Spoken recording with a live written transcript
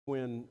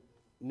when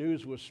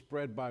news was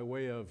spread by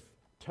way of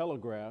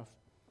telegraph,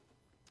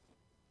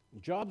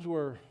 jobs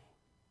were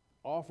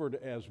offered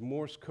as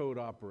Morse code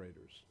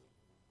operators.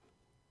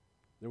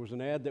 There was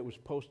an ad that was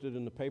posted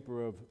in the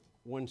paper of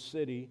one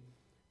city.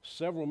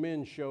 Several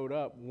men showed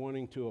up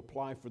wanting to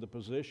apply for the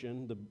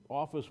position. The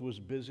office was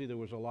busy. There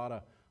was a lot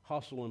of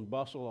hustle and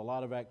bustle, a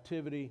lot of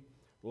activity,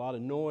 a lot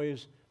of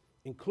noise,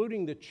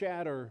 including the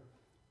chatter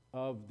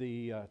of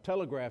the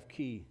telegraph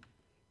key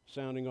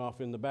sounding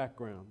off in the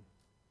background.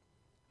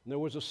 And there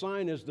was a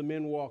sign as the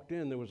men walked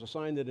in. There was a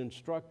sign that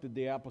instructed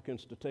the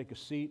applicants to take a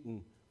seat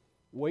and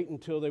wait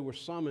until they were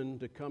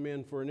summoned to come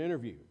in for an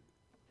interview.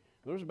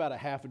 There was about a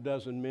half a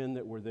dozen men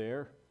that were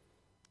there,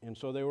 and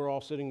so they were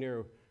all sitting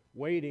there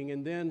waiting.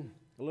 And then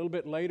a little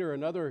bit later,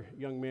 another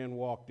young man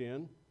walked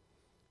in,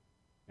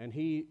 and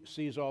he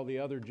sees all the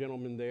other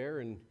gentlemen there,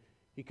 and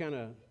he kind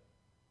of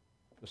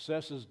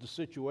assesses the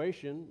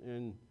situation,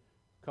 and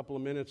a couple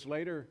of minutes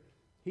later,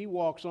 he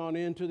walks on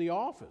into the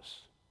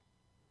office.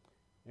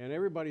 And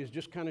everybody's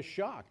just kind of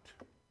shocked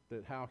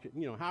that how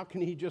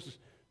can he just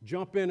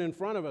jump in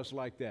front of us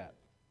like that?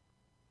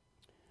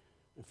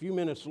 A few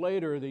minutes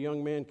later, the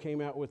young man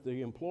came out with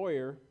the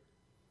employer,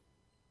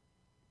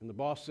 and the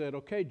boss said,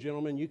 "Okay,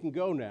 gentlemen, you can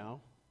go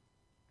now."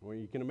 Well,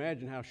 you can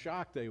imagine how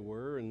shocked they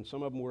were, and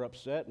some of them were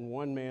upset, and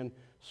one man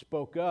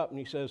spoke up, and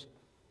he says,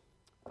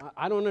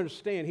 I don't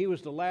understand. He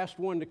was the last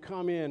one to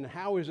come in.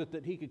 How is it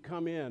that he could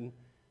come in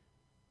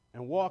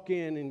and walk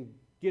in and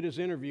get his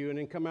interview and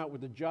then come out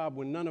with a job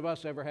when none of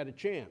us ever had a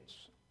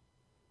chance?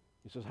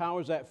 He says, "How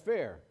is that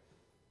fair?"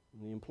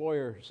 And the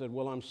employer said,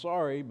 "Well, I'm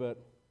sorry,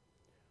 but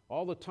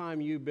all the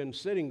time you've been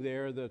sitting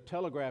there, the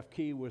telegraph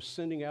key was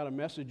sending out a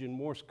message in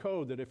Morse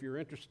code that if you're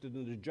interested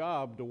in the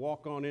job, to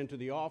walk on into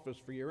the office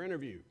for your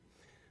interview."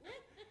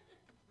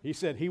 He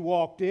said, "He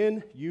walked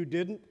in, you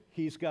didn't.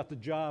 He's got the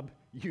job,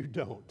 you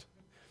don't."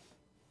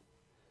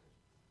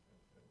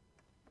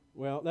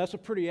 Well, that's a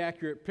pretty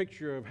accurate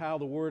picture of how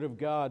the Word of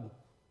God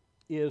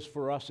is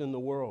for us in the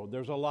world.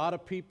 There's a lot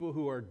of people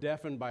who are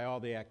deafened by all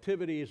the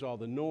activities, all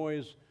the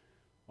noise,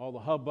 all the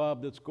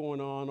hubbub that's going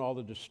on, all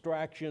the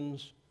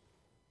distractions,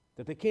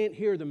 that they can't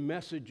hear the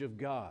message of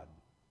God.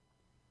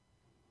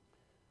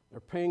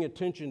 They're paying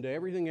attention to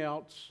everything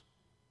else,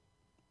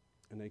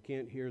 and they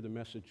can't hear the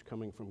message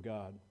coming from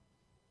God.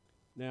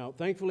 Now,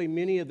 thankfully,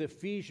 many of the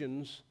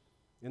Ephesians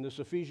in this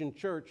Ephesian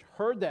church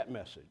heard that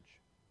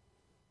message,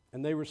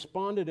 and they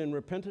responded in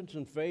repentance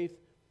and faith,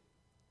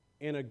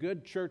 and a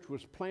good church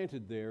was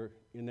planted there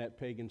in that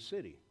pagan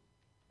city.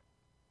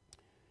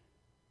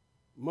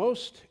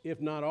 Most,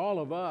 if not all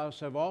of us,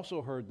 have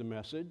also heard the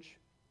message,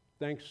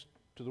 thanks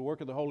to the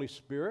work of the Holy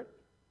Spirit,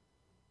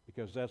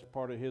 because that's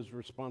part of His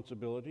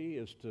responsibility,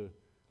 is to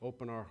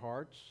open our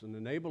hearts and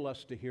enable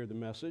us to hear the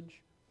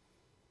message.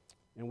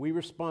 And we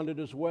responded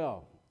as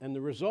well. And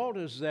the result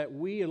is that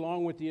we,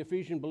 along with the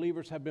Ephesian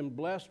believers, have been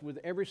blessed with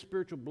every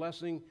spiritual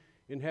blessing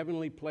in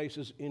heavenly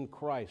places in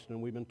Christ.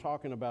 And we've been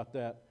talking about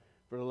that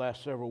for the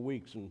last several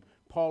weeks. And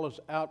Paul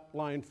has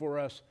outlined for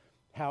us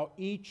how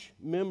each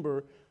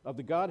member of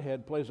the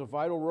Godhead plays a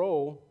vital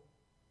role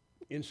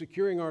in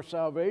securing our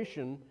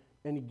salvation,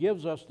 and He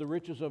gives us the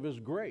riches of His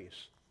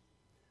grace.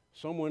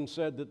 Someone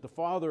said that the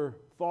Father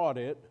thought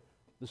it,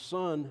 the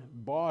Son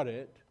bought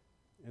it,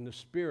 and the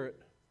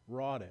Spirit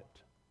wrought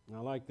it. And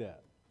I like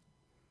that.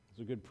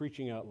 It's a good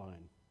preaching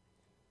outline.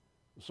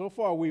 So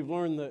far, we've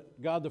learned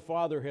that God the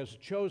Father has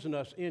chosen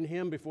us in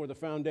Him before the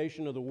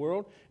foundation of the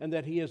world, and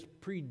that He has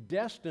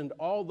predestined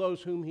all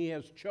those whom He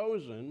has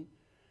chosen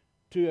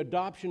to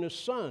adoption as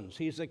sons.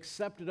 He's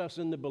accepted us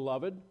in the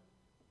Beloved,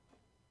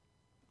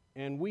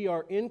 and we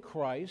are in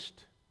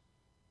Christ,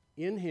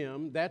 in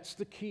Him. That's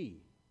the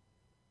key.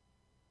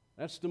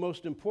 That's the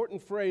most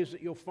important phrase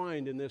that you'll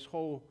find in this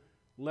whole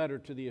letter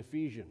to the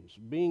Ephesians,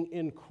 being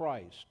in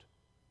Christ.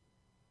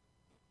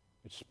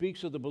 It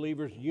speaks of the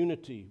believer's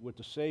unity with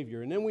the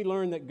Savior. And then we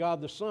learn that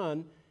God the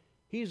Son,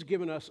 He's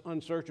given us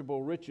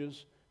unsearchable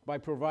riches by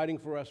providing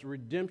for us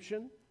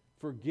redemption,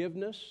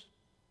 forgiveness,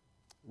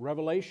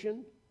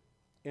 revelation,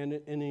 and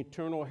an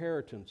eternal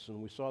inheritance.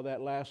 And we saw that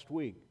last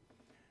week.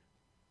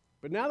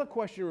 But now the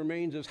question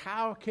remains is,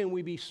 how can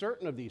we be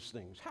certain of these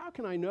things? How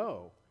can I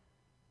know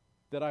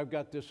that I've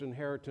got this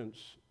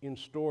inheritance in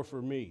store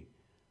for me?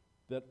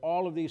 That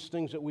all of these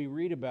things that we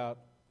read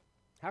about,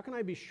 how can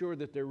I be sure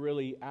that they're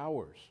really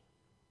ours?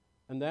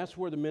 And that's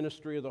where the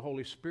ministry of the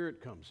Holy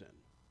Spirit comes in.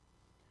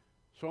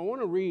 So I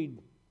want to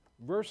read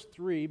verse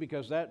 3,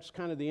 because that's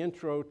kind of the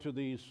intro to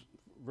these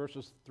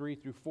verses 3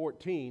 through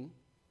 14,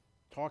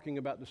 talking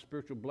about the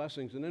spiritual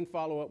blessings, and then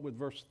follow up with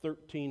verse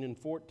 13 and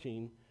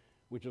 14,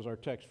 which is our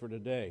text for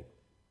today.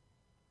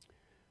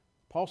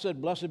 Paul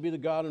said, "Blessed be the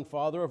God and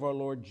Father of our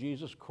Lord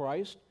Jesus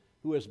Christ,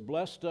 who has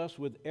blessed us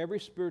with every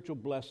spiritual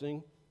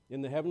blessing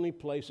in the heavenly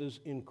places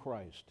in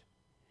Christ.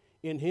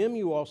 In Him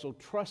you also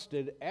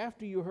trusted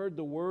after you heard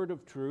the word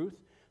of truth,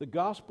 the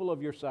gospel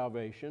of your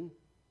salvation,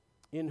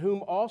 in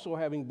whom also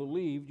having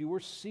believed you were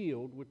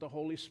sealed with the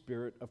Holy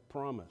Spirit of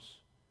promise,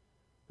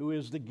 who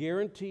is the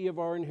guarantee of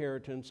our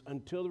inheritance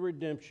until the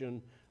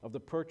redemption of the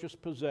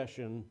purchased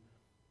possession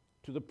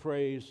to the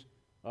praise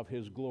of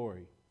His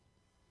glory.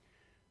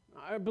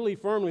 I believe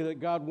firmly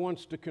that God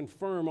wants to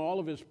confirm all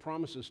of His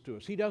promises to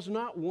us. He does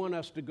not want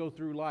us to go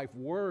through life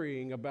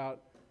worrying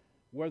about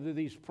whether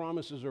these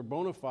promises are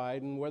bona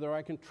fide and whether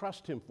I can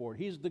trust Him for it.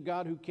 He's the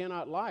God who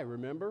cannot lie,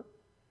 remember?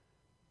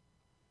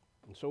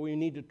 And so we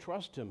need to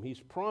trust Him. He's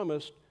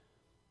promised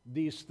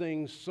these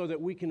things so that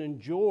we can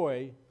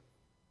enjoy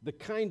the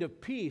kind of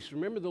peace.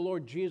 Remember the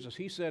Lord Jesus,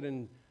 He said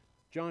in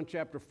John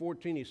chapter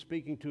 14, He's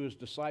speaking to His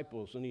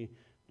disciples, and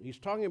He's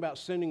talking about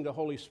sending the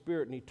Holy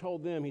Spirit, and He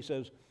told them, He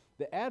says,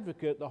 "The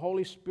Advocate, the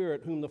Holy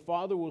Spirit, whom the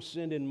Father will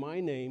send in my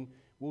name,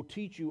 will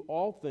teach you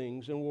all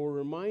things and will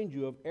remind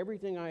you of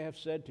everything I have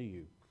said to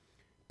you.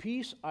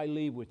 Peace I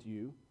leave with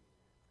you.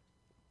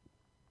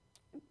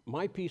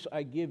 My peace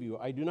I give you.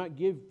 I do not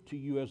give to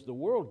you as the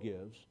world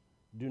gives.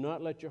 Do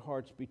not let your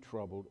hearts be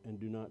troubled and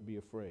do not be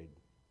afraid."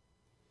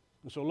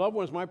 And so, loved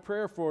ones, my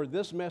prayer for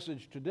this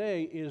message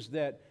today is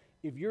that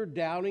if you're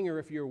doubting or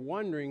if you're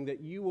wondering,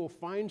 that you will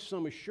find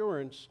some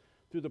assurance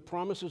through the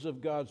promises of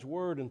God's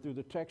Word and through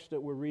the text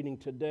that we're reading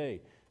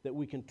today, that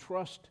we can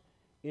trust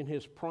in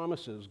His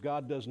promises.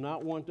 God does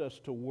not want us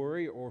to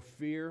worry or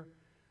fear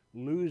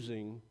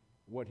losing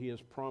what He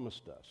has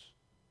promised us.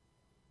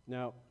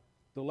 Now,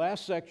 the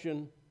last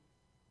section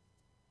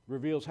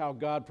reveals how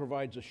God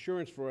provides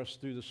assurance for us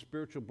through the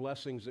spiritual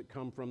blessings that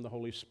come from the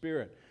Holy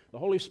Spirit. The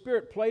Holy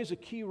Spirit plays a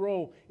key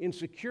role in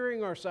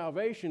securing our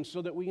salvation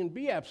so that we can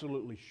be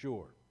absolutely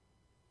sure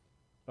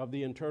of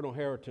the eternal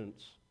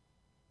inheritance.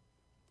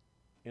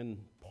 And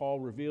Paul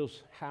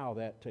reveals how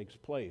that takes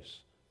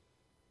place.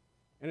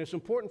 And it's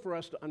important for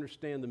us to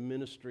understand the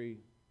ministry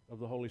of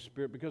the Holy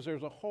Spirit because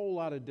there's a whole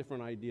lot of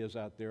different ideas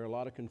out there, a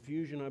lot of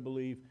confusion, I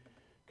believe,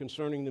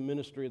 concerning the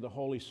ministry of the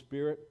Holy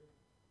Spirit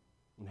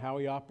and how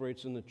He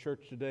operates in the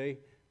church today.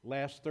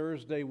 Last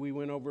Thursday, we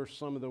went over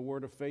some of the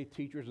Word of Faith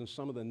teachers and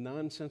some of the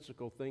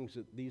nonsensical things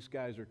that these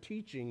guys are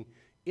teaching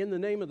in the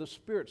name of the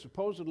Spirit.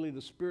 Supposedly,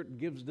 the Spirit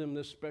gives them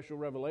this special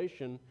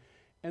revelation,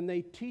 and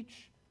they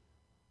teach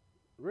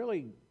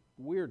really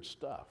weird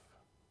stuff.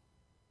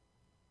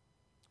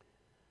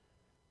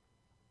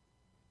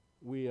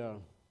 We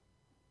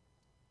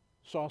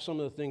saw some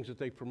of the things that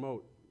they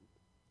promote,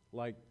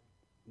 like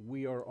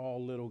we are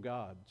all little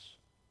gods.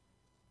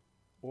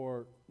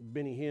 Or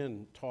Benny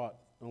Hinn taught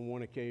on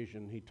one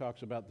occasion, he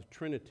talks about the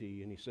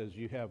Trinity, and he says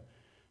you have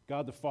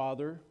God the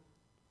Father,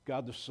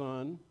 God the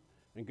Son,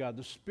 and God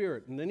the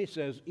Spirit. And then he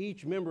says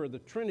each member of the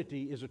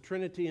Trinity is a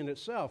Trinity in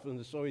itself,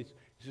 and so he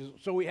says,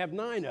 so we have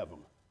 9 of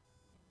them.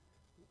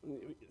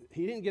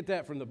 He didn't get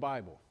that from the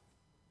Bible.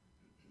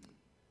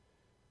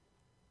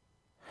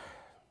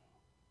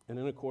 And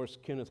then, of course,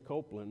 Kenneth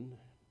Copeland,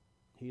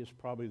 he is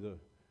probably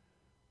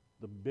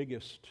the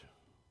biggest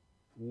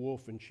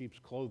wolf in sheep's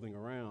clothing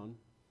around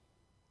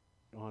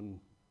on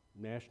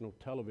national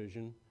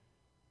television.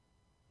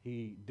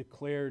 He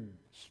declared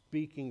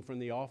speaking from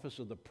the office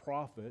of the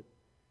prophet,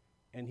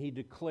 and he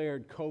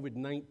declared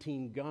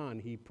COVID-19 gone.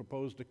 He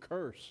proposed a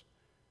curse,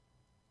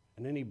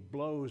 and then he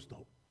blows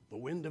the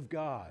wind of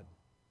God.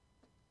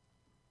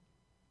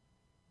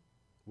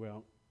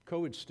 Well,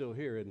 COVID's still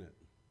here, isn't it?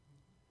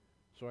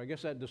 So I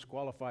guess that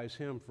disqualifies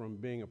him from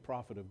being a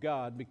prophet of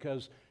God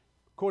because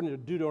according to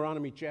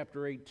Deuteronomy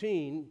chapter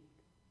 18,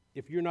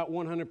 if you're not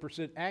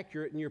 100%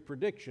 accurate in your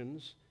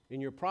predictions,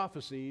 in your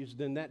prophecies,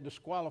 then that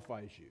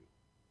disqualifies you.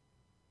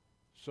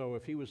 So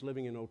if he was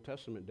living in Old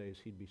Testament days,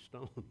 he'd be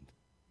stoned.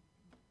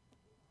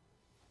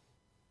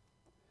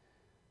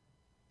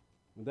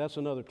 And that's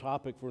another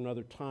topic for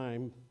another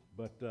time,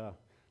 but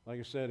like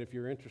I said, if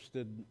you're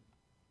interested,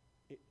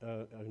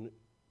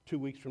 2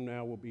 weeks from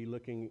now, we'll be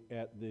looking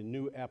at the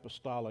New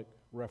Apostolic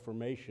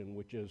Reformation,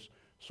 which is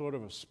sort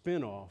of a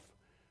spin-off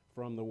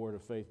from the Word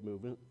of Faith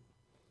movement.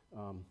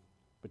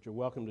 But you're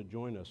welcome to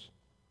join us.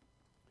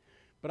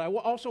 But I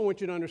also want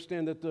you to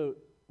understand that the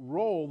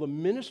role, the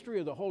ministry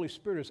of the Holy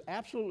Spirit is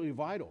absolutely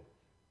vital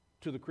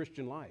to the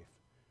Christian life.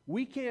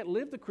 We can't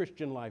live the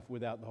Christian life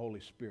without the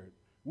Holy Spirit.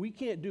 We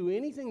can't do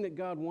anything that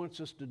God wants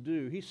us to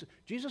do.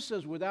 Jesus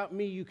says, without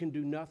me, you can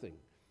do nothing.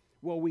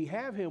 Well, we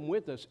have Him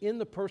with us in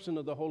the person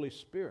of the Holy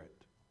Spirit.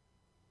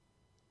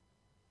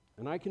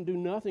 And I can do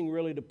nothing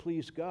really to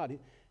please God.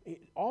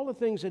 All the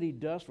things that He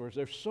does for us,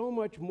 there's so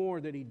much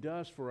more that He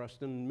does for us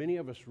than many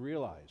of us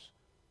realize.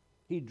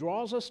 He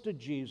draws us to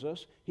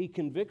Jesus. He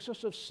convicts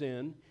us of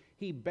sin.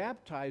 He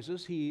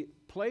baptizes. He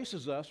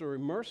places us or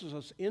immerses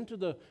us into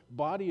the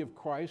body of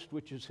Christ,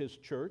 which is His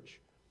church.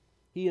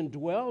 He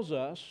indwells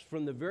us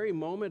from the very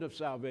moment of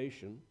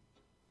salvation.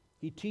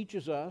 He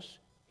teaches us.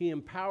 He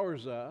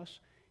empowers us.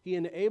 He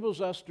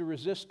enables us to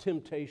resist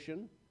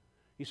temptation.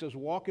 He says,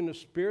 walk in the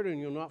Spirit and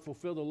you'll not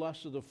fulfill the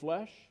lusts of the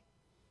flesh.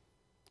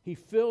 He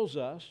fills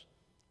us,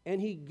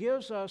 and He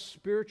gives us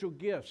spiritual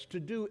gifts to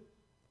do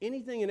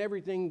anything and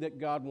everything that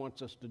God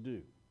wants us to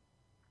do.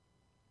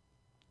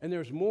 And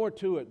there's more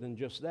to it than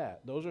just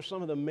that. Those are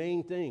some of the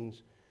main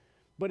things.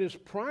 But His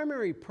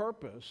primary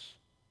purpose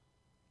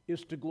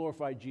is to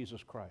glorify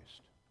Jesus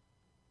Christ.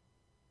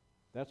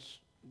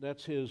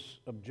 That's His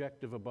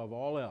objective above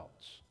all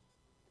else.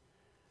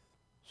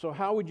 So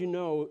how would you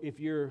know if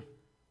you're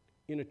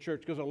in a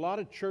church? Because a lot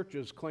of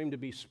churches claim to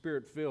be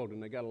Spirit-filled,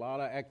 and they got a lot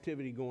of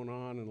activity going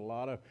on and a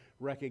lot of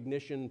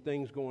recognition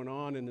things going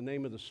on in the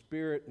name of the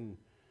Spirit. And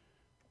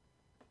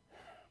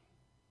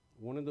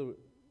one of the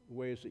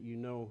ways that you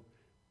know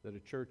that a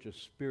church is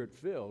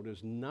Spirit-filled is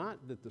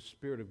not that the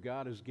Spirit of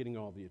God is getting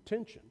all the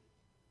attention,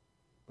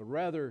 but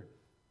rather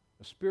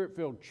a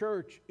Spirit-filled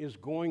church is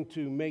going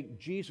to make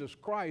Jesus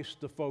Christ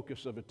the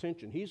focus of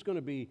attention. He's going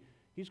to be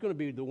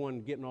the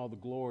one getting all the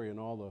glory and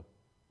all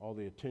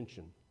the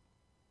attention.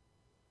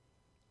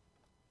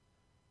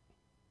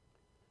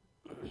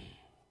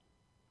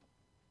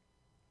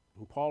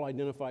 And Paul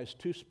identifies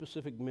two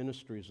specific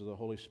ministries of the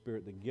Holy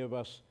Spirit that give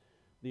us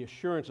the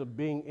assurance of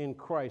being in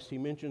Christ. He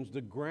mentions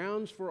the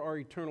grounds for our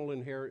eternal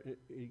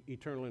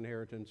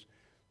inheritance.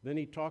 Then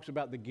he talks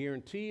about the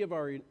guarantee of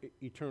our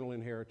eternal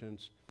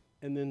inheritance,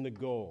 and then the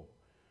goal.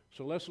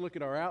 So let's look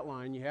at our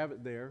outline. You have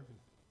it there.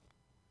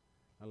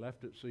 I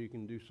left it so you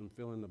can do some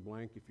fill in the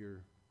blank if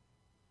you're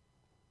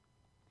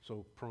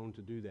so prone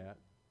to do that.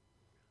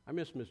 I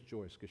miss Miss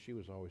Joyce because she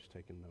was always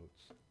taking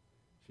notes.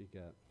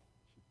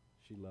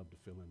 She loved to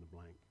fill in the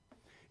blank.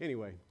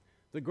 Anyway,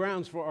 the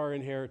grounds for our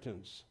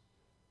inheritance.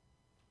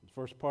 The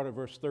first part of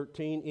verse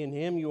 13, in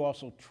him you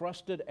also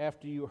trusted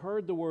after you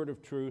heard the word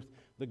of truth,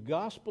 the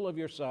gospel of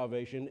your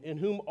salvation, in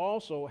whom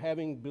also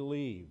having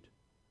believed.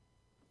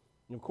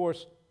 And of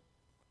course,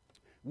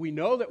 we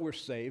know that we're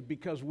saved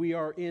because we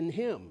are in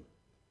him.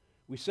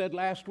 We said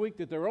last week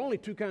that there are only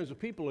two kinds of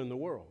people in the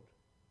world.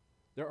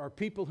 There are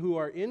people who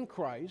are in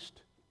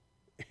Christ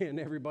and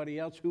everybody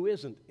else who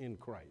isn't in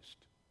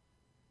Christ.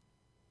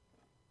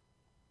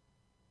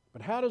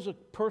 But how does a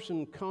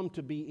person come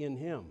to be in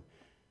him?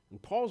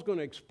 And Paul's going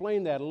to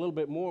explain that a little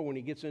bit more when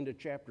he gets into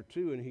chapter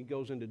 2 and he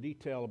goes into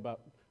detail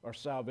about our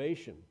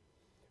salvation.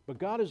 But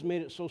God has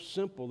made it so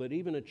simple that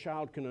even a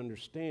child can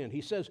understand.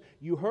 He says,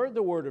 you heard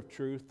the word of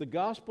truth, the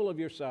gospel of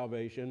your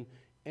salvation,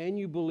 and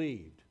you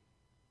believed.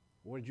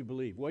 What did you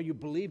believe? Well, you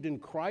believed in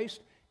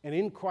Christ and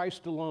in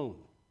Christ alone,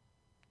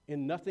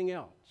 in nothing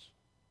else.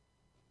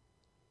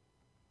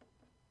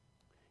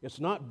 It's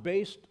not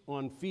based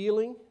on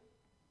feeling.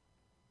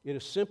 It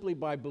is simply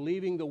by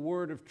believing the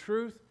word of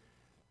truth.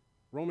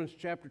 Romans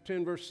chapter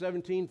 10, verse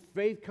 17,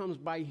 faith comes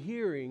by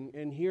hearing,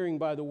 and hearing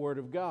by the word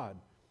of God.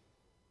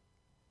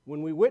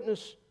 When we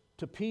witness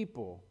to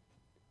people,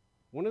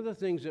 one of the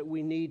things that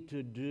we need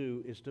to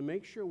do is to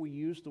make sure we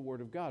use the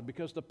word of God,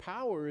 because the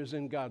power is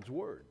in God's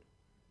word.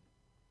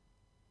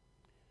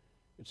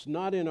 It's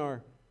not in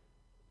our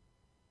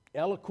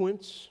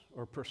eloquence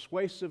or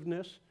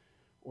persuasiveness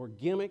or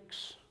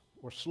gimmicks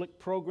or slick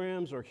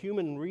programs or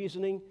human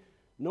reasoning.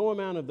 No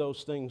amount of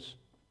those things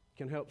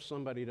can help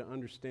somebody to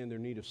understand their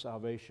need of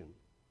salvation.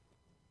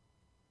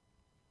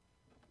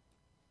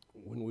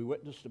 When we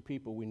witness to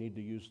people, we need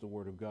to use the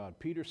word of God.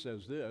 Peter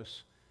says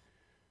this.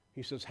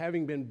 He says,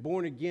 having been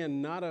born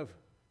again, not of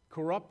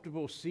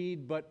corruptible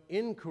seed, but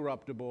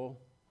incorruptible,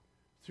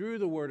 through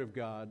the word of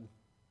God,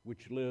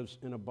 which lives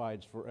and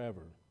abides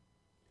forever.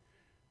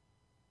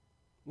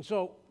 And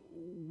so,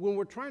 when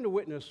we're trying to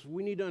witness,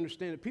 we need to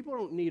understand that people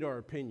don't need our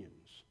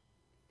opinions.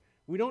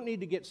 We don't need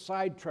to get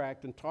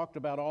sidetracked and talked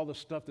about all the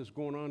stuff that's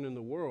going on in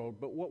the world,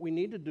 but what we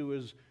need to do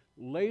is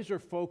laser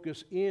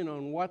focus in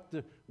on what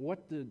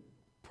the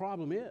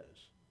problem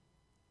is.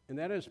 And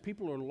that is,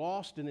 people are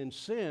lost and in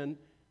sin,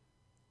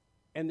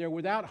 and they're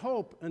without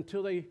hope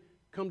until they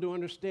come to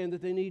understand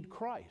that they need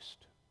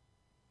Christ.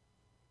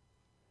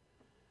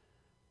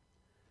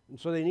 And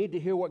so they need to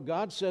hear what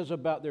God says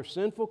about their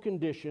sinful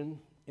condition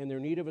and their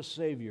need of a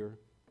Savior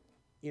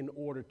in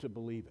order to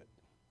believe it.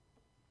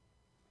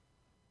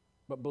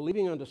 But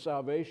believing unto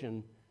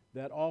salvation,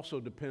 that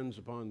also depends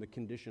upon the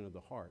condition of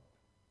the heart.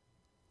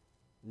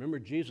 Remember,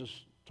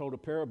 Jesus told a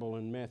parable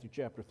in Matthew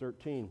chapter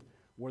 13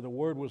 where the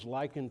word was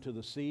likened to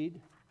the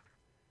seed,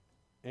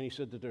 and he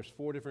said that there's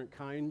 4 different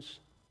kinds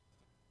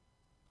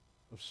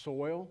of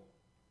soil.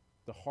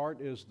 The heart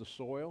is the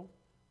soil.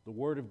 The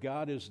word of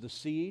God is the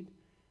seed.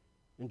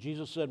 And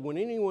Jesus said, when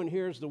anyone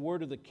hears the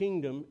word of the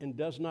kingdom and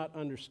does not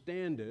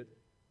understand it,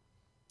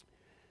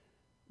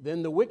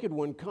 then the wicked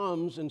one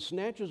comes and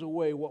snatches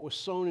away what was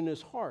sown in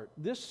his heart.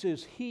 This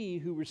is he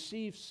who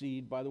receives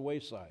seed by the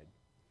wayside.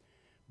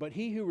 But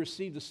he who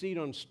received the seed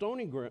on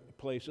stony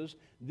places,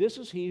 this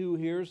is he who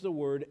hears the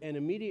word and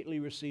immediately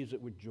receives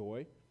it with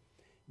joy.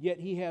 Yet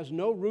he has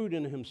no root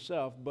in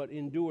himself, but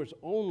endures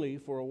only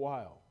for a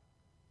while.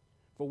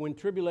 For when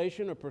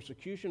tribulation or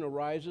persecution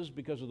arises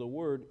because of the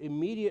word,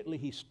 immediately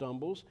he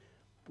stumbles.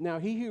 Now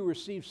he who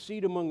receives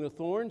seed among the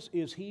thorns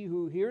is he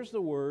who hears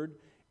the word,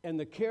 and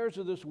the cares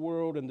of this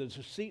world and the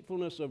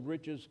deceitfulness of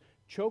riches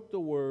choke the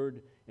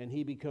word, and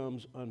he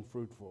becomes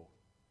unfruitful.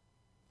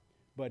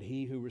 But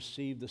he who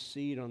received the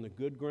seed on the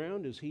good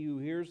ground is he who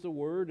hears the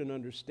word and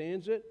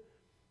understands it,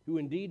 who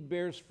indeed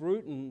bears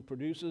fruit and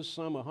produces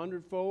some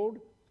 100-fold,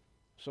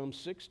 some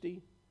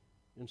 60,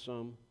 and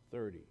some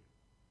 30.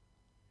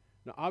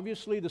 Now,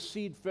 obviously, the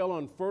seed fell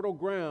on fertile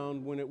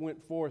ground when it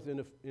went forth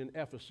in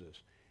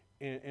Ephesus.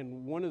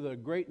 And one of the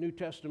great New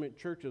Testament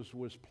churches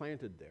was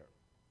planted there.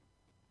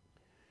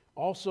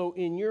 also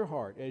in your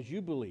heart as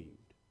you believed.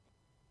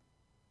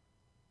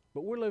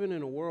 But we're living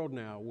in a world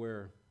now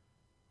where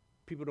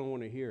people don't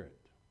want to hear it.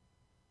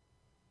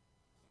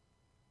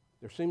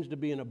 There seems to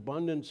be an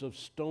abundance of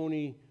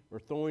stony or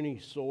thorny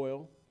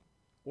soil,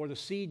 or the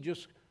seed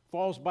just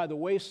falls by the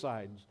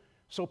wayside.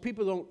 So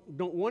people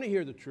don't want to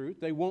hear the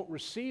truth. They won't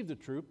receive the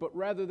truth, but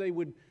rather they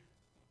would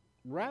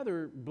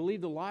rather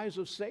believe the lies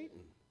of Satan.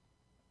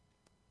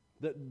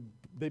 That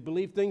they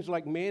believe things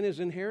like man is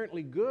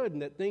inherently good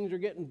and that things are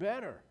getting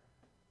better.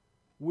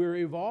 We're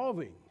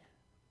evolving.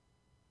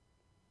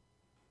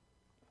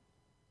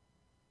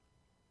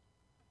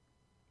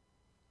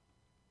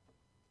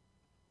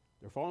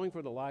 They're falling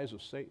for the lies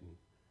of Satan.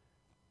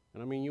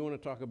 And I mean, you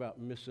want to talk about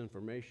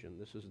misinformation.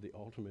 This is the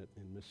ultimate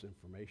in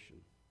misinformation.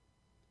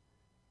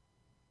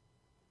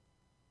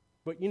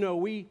 But you know,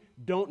 we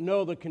don't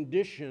know the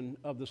condition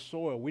of the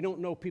soil. We don't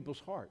know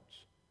people's hearts.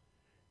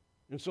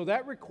 And so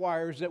that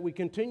requires that we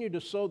continue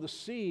to sow the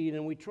seed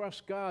and we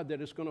trust God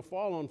that it's going to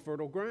fall on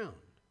fertile ground.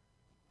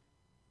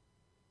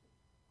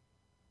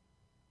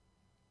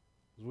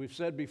 As we've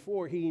said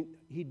before, He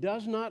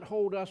does not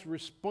hold us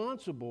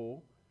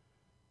responsible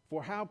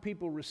for how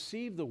people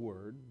receive the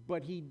word,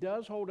 but He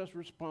does hold us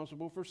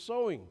responsible for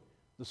sowing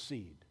the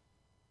seed.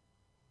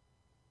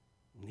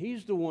 And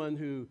He's the one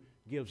who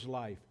gives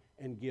life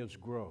and gives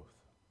growth.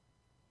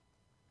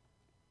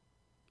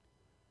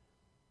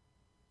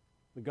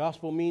 The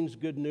gospel means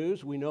good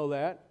news. We know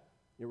that.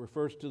 It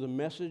refers to the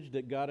message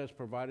that God has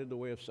provided the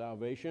way of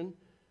salvation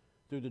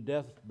through the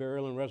death,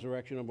 burial, and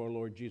resurrection of our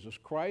Lord Jesus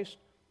Christ.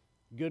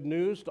 Good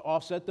news to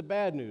offset the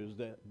bad news.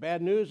 The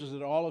bad news is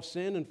that all have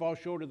sinned and fall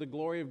short of the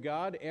glory of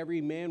God. Every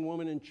man,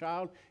 woman, and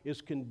child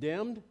is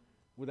condemned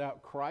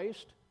without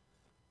Christ.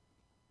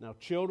 Now,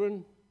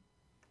 children,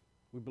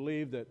 we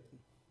believe that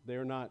they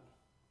are not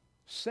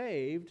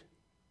saved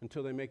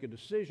until they make a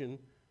decision,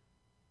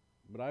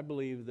 but I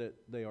believe that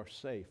they are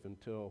safe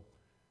until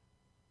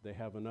they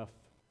have enough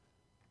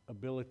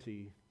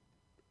ability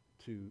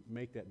to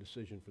make that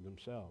decision for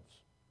themselves.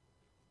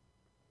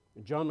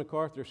 And John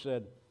MacArthur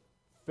said,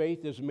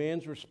 faith is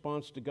man's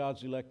response to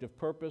God's elective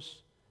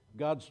purpose.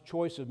 God's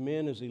choice of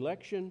men is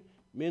election.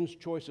 Men's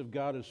choice of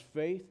God is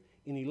faith.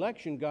 In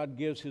election, God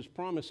gives His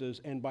promises,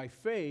 and by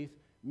faith,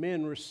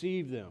 men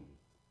receive them.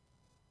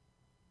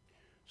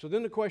 So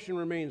then the question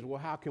remains,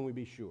 well, how can we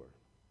be sure?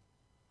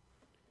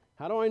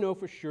 How do I know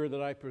for sure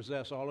that I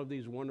possess all of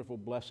these wonderful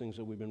blessings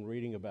that we've been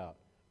reading about?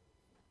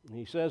 And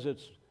he says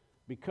it's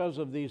because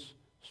of these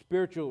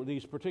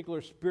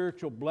particular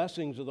spiritual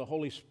blessings of the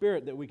Holy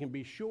Spirit that we can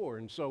be sure.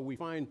 And so we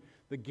find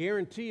the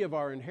guarantee of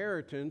our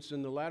inheritance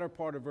in the latter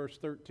part of verse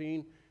 13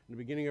 and the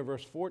beginning of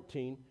verse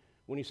 14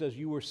 when he says,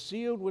 you were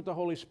sealed with the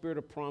Holy Spirit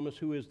of promise,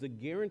 who is the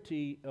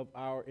guarantee of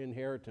our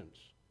inheritance.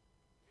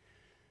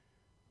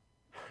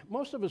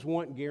 Most of us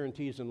want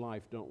guarantees in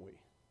life, don't we?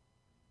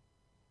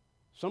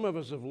 Some of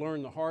us have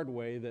learned the hard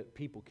way that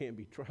people can't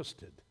be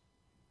trusted.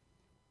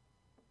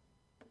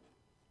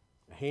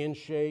 A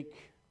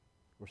handshake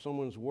or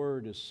someone's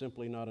word is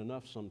simply not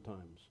enough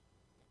sometimes.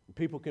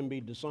 People can be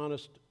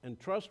dishonest and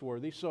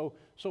trustworthy, so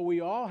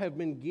we all have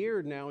been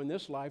geared now in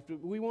this life.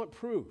 We want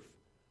proof.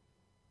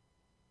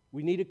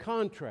 We need a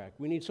contract.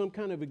 We need some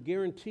kind of a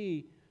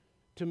guarantee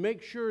to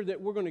make sure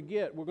that we're going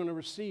to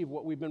receive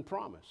what we've been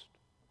promised.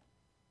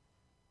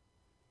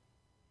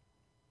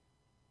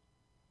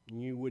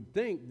 You would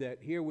think that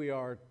here we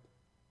are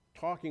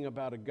talking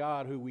about a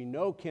God who we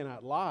know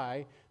cannot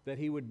lie, that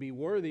He would be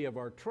worthy of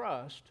our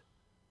trust.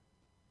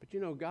 But you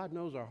know, God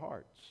knows our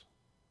hearts.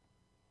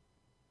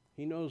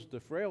 He knows the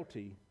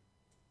frailty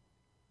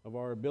of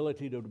our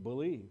ability to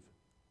believe.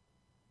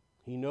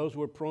 He knows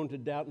we're prone to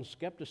doubt and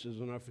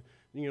skepticism.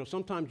 You know,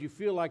 sometimes you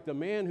feel like the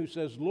man who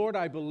says, Lord,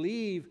 I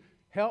believe,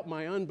 help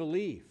my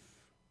unbelief.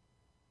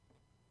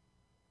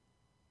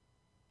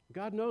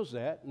 God knows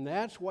that, and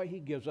that's why He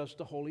gives us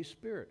the Holy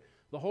Spirit.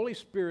 The Holy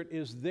Spirit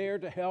is there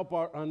to help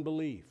our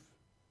unbelief.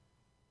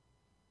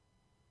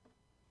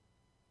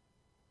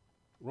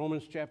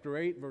 Romans chapter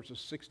 8, verses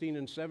 16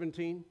 and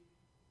 17.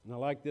 And I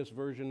like this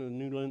version of the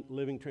New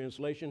Living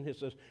Translation. It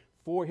says,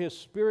 for His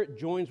Spirit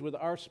joins with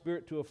our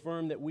spirit to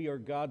affirm that we are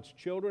God's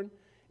children.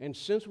 And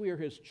since we are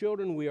His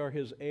children, we are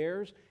His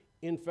heirs.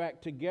 In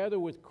fact, together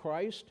with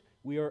Christ,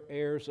 we are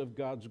heirs of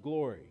God's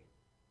glory.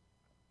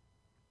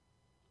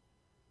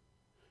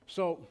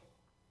 So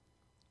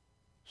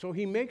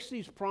He makes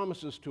these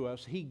promises to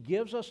us. He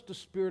gives us the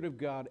Spirit of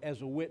God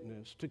as a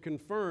witness to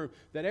confirm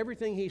that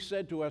everything He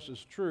said to us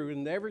is true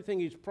and everything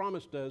He's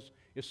promised us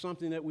is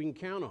something that we can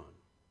count on.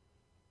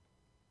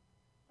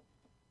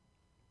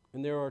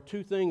 And there are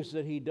two things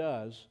that He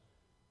does,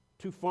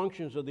 two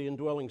functions of the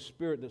indwelling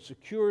Spirit that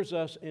secures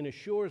us and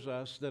assures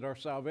us that our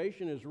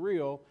salvation is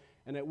real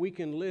and that we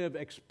can live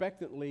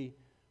expectantly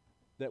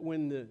that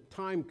when the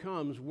time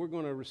comes, we're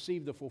going to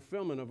receive the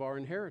fulfillment of our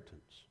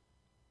inheritance.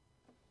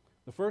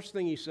 The first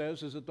thing He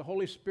says is that the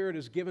Holy Spirit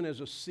is given as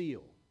a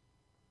seal.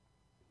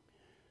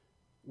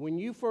 When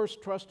you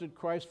first trusted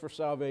Christ for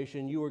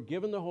salvation, you were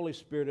given the Holy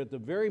Spirit at the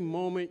very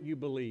moment you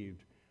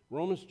believed.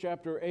 Romans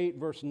chapter 8,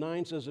 verse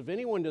 9 says, if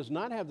anyone does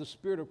not have the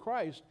Spirit of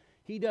Christ,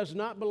 he does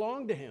not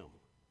belong to him.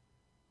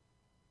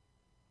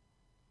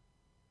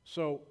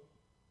 So,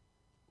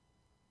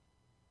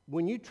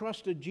 when you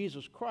trusted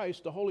Jesus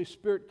Christ, the Holy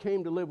Spirit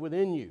came to live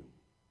within you.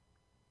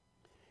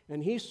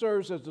 And he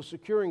serves as the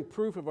securing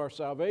proof of our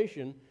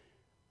salvation.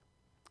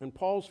 And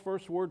Paul's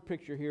first word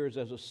picture here is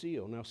as a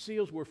seal. Now,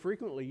 seals were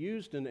frequently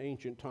used in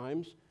ancient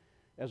times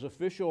as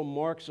official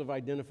marks of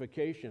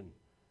identification.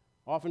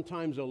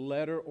 Oftentimes a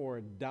letter or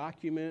a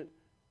document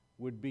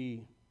would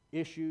be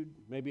issued,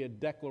 maybe a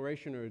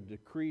declaration or a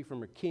decree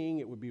from a king.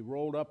 It would be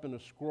rolled up in a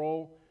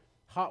scroll.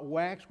 Hot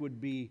wax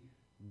would be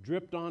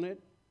dripped on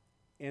it,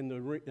 and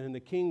the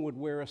king would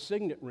wear a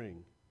signet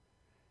ring.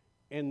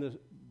 And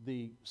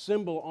the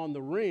symbol on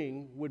the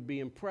ring would be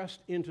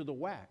impressed into the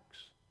wax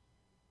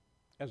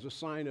as a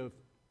sign of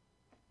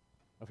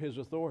his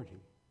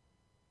authority.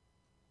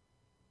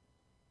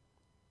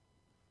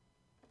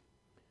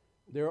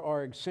 There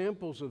are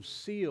examples of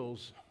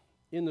seals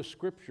in the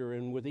Scripture,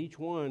 and with each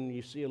one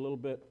you see a little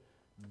bit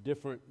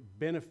different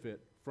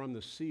benefit from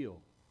the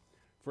seal.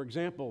 For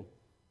example,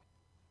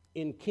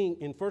 in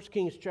 1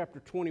 Kings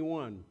chapter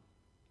 21,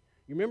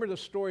 you remember the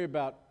story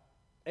about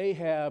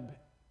Ahab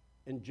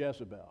and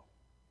Jezebel.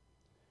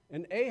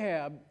 And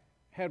Ahab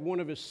had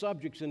one of his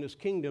subjects in his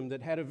kingdom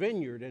that had a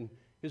vineyard, and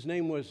his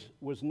name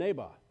was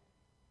Naboth.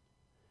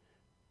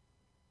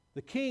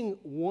 The king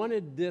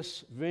wanted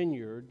this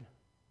vineyard,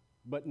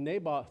 but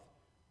Naboth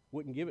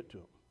wouldn't give it to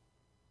him.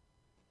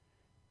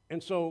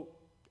 And so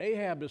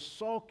Ahab is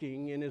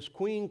sulking, and his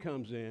queen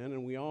comes in,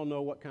 and we all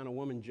know what kind of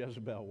woman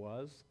Jezebel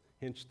was,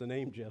 hence the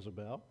name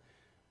Jezebel.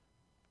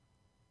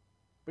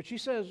 But she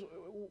says,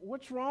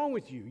 what's wrong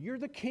with you? You're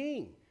the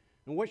king.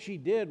 And what she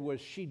did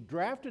was she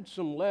drafted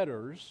some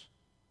letters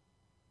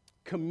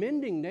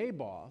commending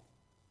Naboth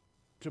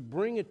to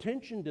bring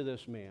attention to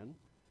this man.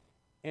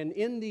 And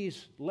in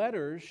these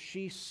letters,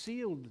 she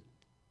sealed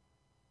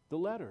the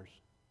letters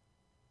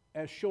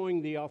as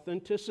showing the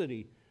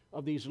authenticity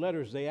of these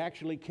letters. They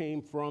actually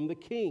came from the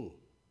king.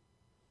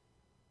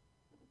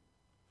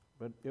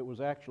 But it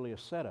was actually a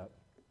setup,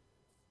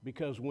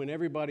 because when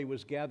everybody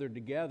was gathered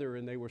together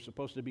and they were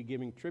supposed to be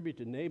giving tribute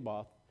to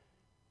Naboth,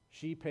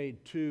 she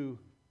paid 2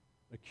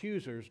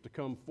 accusers to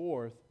come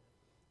forth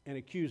and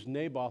accuse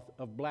Naboth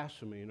of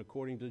blasphemy. And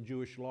according to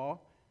Jewish law,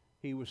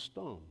 he was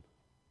stoned.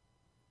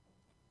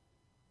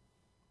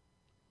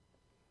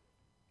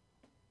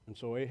 And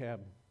so Ahab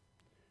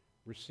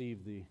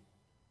received the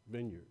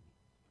vineyard.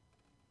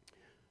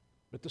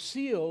 But the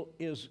seal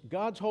is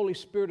God's Holy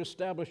Spirit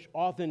established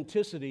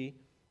authenticity,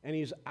 and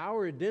He's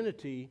our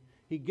identity.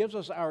 He gives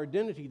us our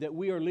identity that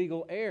we are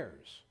legal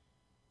heirs.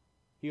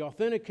 He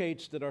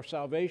authenticates that our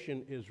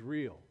salvation is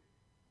real.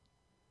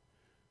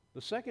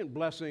 The second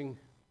blessing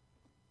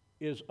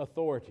is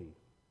authority.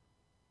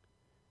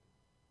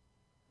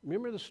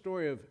 Remember the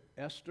story of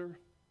Esther?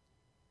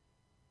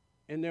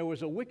 And there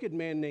was a wicked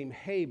man named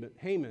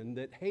Haman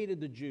that hated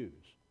the Jews.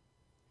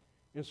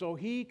 And so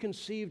he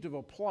conceived of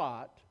a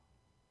plot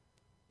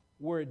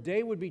where a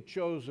day would be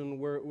chosen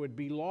where it would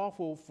be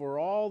lawful for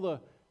all the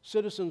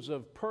citizens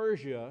of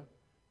Persia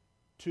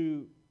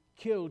to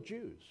kill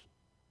Jews.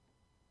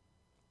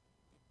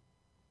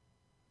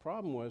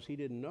 Problem was, he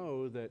didn't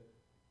know that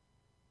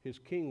his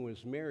king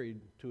was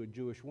married to a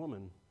Jewish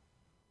woman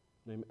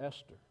named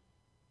Esther.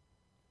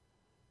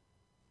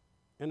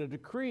 And a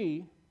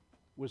decree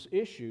was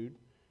issued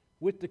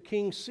with the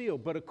king's seal.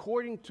 But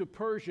according to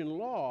Persian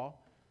law,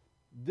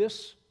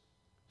 this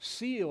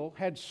seal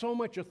had so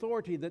much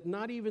authority that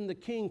not even the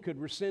king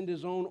could rescind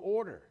his own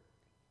order.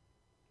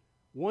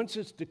 Once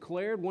it's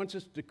declared, once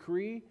it's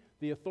decreed,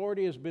 the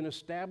authority has been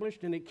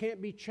established and it can't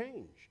be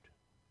changed.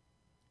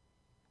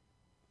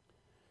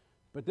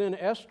 But then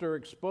Esther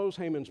exposed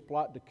Haman's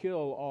plot to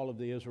kill all of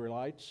the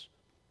Israelites,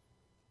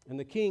 and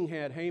the king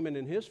had Haman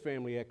and his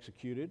family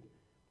executed,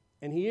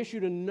 and he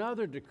issued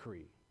another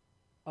decree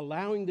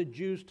allowing the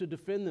Jews to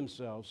defend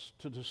themselves,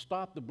 to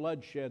stop the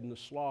bloodshed and the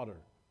slaughter.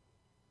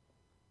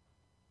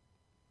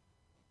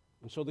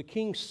 And so the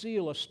king's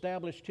seal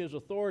established his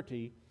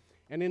authority,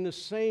 and in the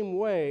same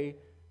way,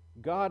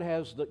 God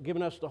has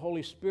given us the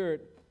Holy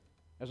Spirit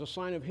as a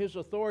sign of His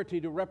authority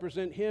to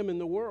represent Him in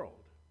the world.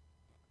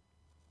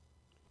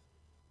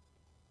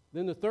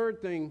 Then the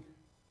third thing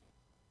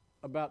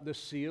about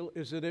this seal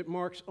is that it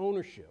marks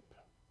ownership.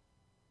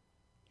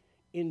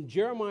 In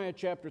Jeremiah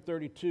chapter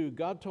 32,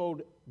 God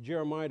told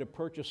Jeremiah to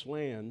purchase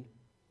land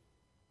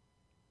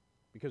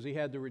because he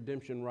had the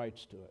redemption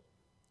rights to it.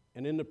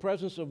 And in the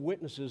presence of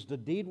witnesses, the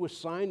deed was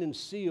signed and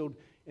sealed,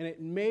 and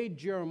it made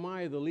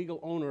Jeremiah the legal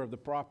owner of the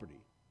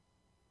property.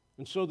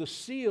 And so the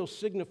seal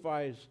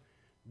signifies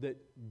that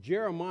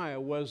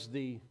Jeremiah was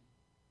the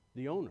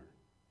owner.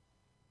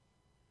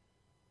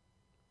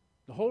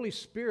 The Holy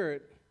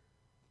Spirit,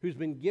 who's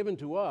been given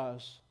to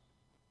us,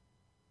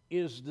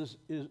 is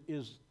the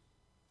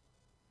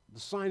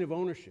sign of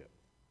ownership.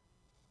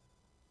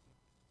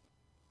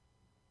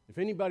 If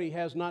anybody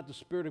has not the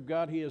Spirit of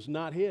God, he is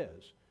not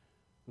His.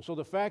 And so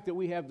the fact that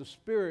we have the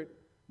Spirit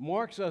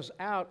marks us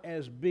out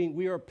as being,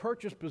 we are a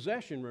purchased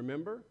possession,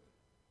 remember?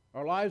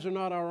 Our lives are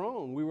not our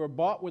own. We were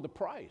bought with a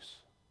price.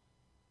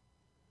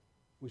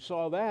 We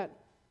saw that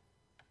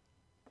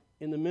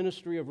in the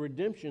ministry of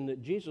redemption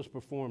that Jesus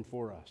performed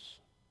for us.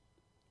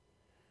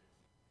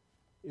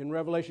 In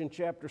Revelation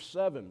chapter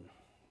 7,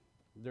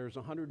 there's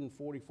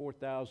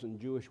 144,000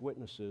 Jewish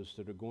witnesses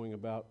that are going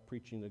about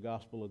preaching the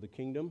gospel of the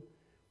kingdom,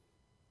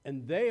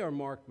 and they are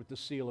marked with the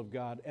seal of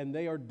God, and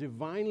they are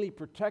divinely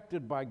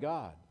protected by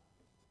God.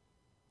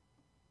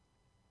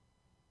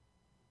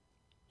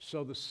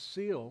 So the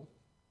seal,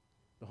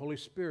 the Holy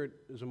Spirit,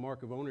 is a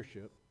mark of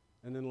ownership,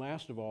 and then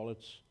last of all,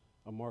 it's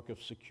a mark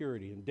of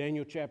security. In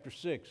Daniel chapter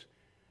 6,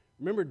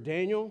 remember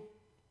Daniel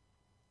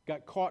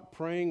got caught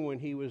praying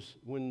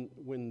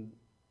when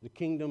the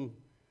kingdom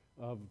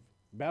of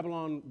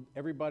Babylon,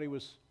 everybody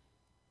was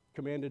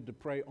commanded to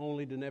pray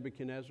only to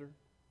Nebuchadnezzar.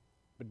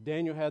 But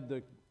Daniel had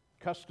the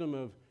custom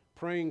of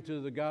praying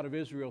to the God of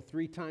Israel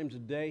 3 times a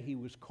day. He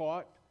was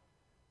caught.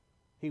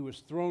 He was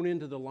thrown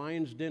into the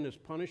lion's den as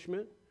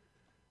punishment.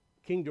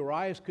 King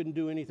Darius couldn't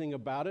do anything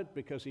about it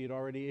because he had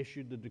already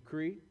issued the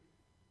decree.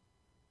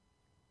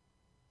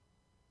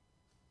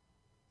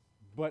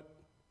 But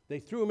they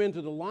threw him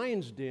into the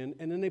lion's den,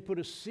 and then they put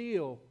a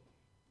seal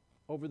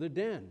over the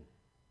den.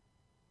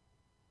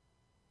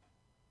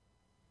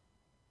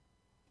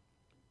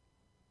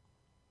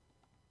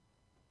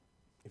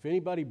 If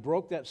anybody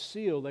broke that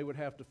seal, they would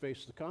have to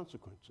face the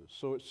consequences.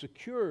 So it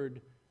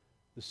secured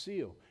the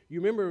seal. You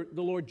remember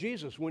the Lord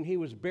Jesus, when he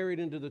was buried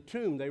into the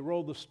tomb, they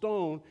rolled the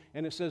stone,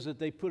 and it says that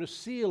they put a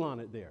seal on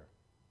it there.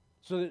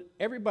 So that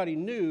everybody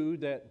knew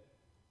that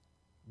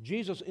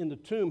Jesus in the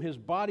tomb, his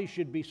body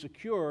should be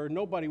secure.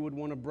 Nobody would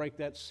want to break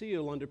that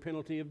seal under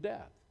penalty of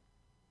death.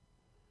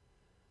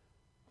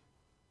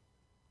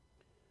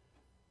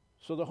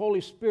 So the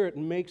Holy Spirit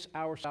makes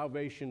our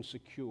salvation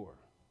secure.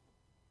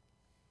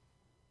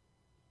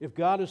 If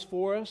God is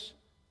for us,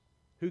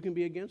 who can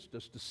be against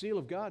us? The seal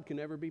of God can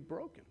never be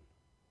broken.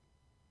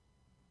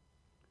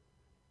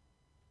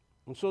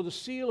 And so the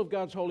seal of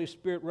God's Holy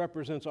Spirit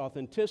represents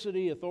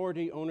authenticity,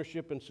 authority,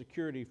 ownership, and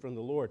security from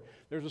the Lord.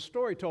 There's a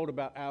story told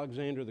about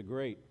Alexander the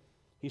Great.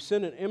 He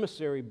sent an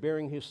emissary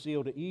bearing his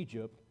seal to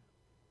Egypt,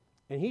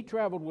 and he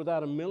traveled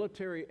without a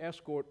military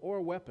escort or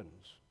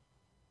weapons.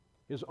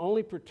 His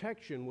only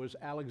protection was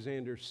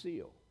Alexander's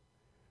seal.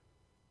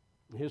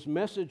 His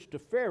message to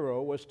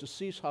Pharaoh was to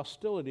cease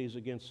hostilities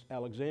against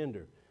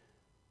Alexander.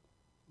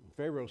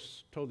 Pharaoh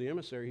told the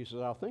emissary, he says,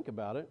 I'll think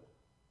about it.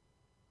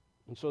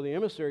 And so the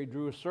emissary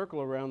drew a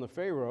circle around the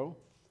Pharaoh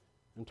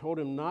and told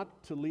him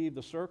not to leave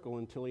the circle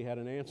until he had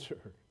an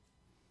answer.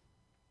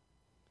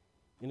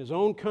 In his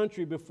own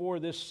country, before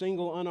this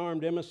single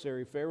unarmed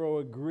emissary, Pharaoh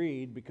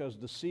agreed because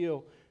the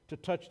seal to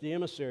touch the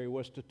emissary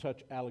was to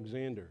touch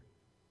Alexander.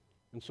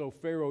 And so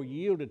Pharaoh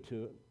yielded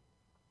to it.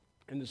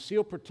 And the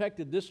seal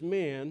protected this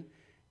man.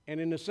 And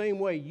in the same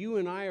way, you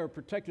and I are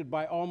protected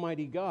by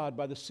Almighty God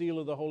by the seal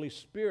of the Holy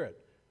Spirit.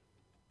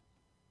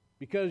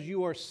 Because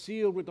you are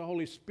sealed with the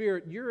Holy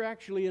Spirit, you're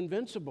actually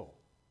invincible.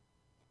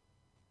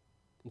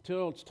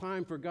 Until it's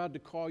time for God to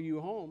call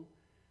you home.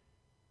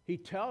 He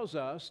tells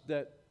us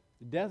that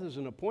death is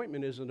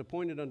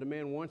appointed unto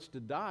man once to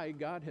die.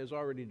 God has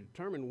already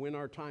determined when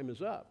our time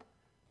is up.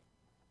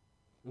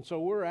 And so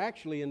we're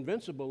actually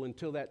invincible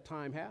until that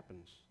time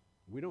happens.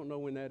 We don't know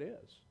when that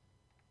is.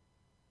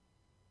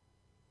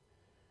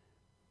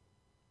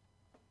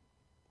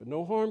 But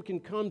no harm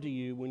can come to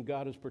you when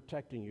God is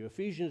protecting you.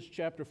 Ephesians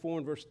chapter 4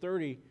 and verse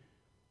 30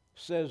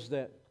 says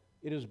that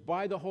it is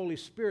by the Holy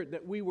Spirit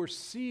that we were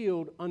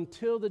sealed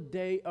until the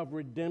day of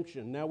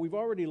redemption. Now, we've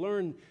already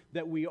learned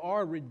that we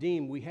are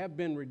redeemed. We have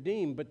been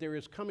redeemed, but there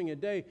is coming a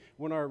day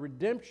when our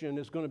redemption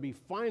is going to be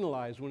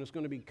finalized, when it's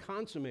going to be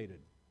consummated.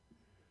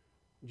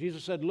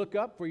 Jesus said, look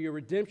up, for your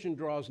redemption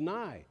draws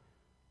nigh.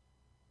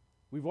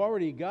 We've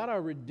already got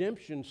our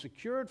redemption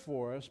secured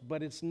for us,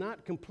 but it's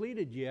not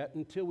completed yet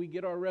until we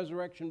get our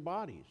resurrection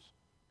bodies.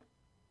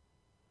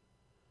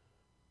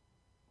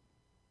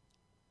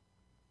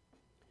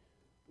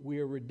 We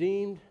are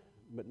redeemed,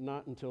 but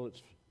not until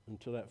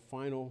that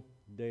final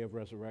day of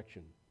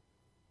resurrection.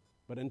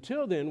 But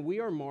until then, we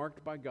are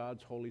marked by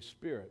God's Holy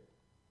Spirit.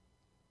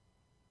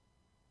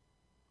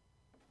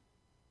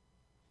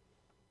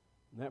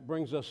 And that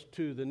brings us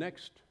to the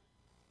next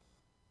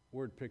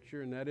word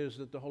picture, and that is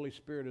that the Holy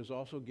Spirit is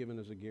also given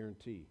as a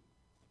guarantee.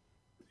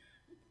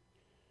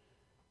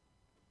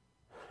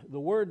 The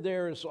word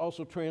there is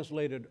also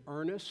translated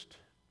earnest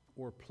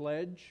or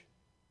pledge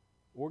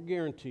or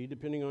guarantee,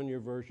 depending on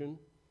your version,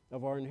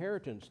 of our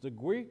inheritance. The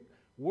Greek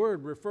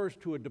word refers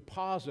to a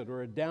deposit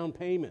or a down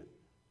payment.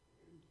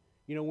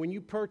 You know, when you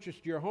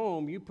purchased your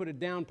home, you put a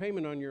down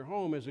payment on your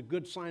home as a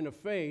good sign of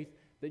faith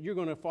that you're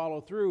going to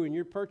follow through and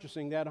you're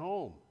purchasing that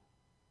home.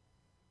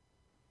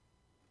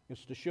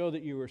 It's to show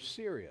that you are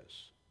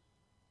serious.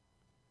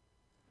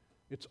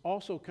 It's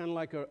also kind of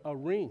like a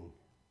ring.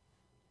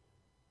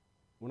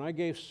 When I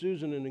gave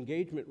Susan an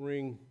engagement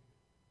ring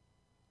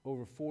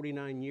over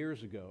 49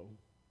 years ago,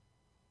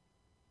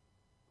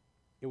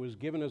 it was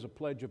given as a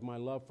pledge of my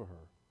love for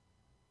her.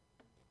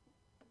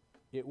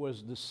 It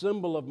was the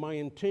symbol of my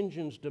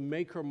intentions to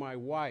make her my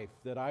wife,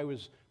 that I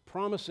was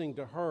promising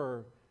to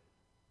her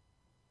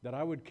that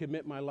I would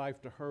commit my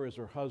life to her as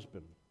her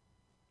husband.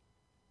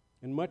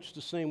 In much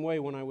the same way,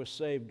 when I was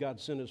saved, God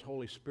sent His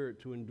Holy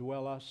Spirit to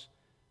indwell us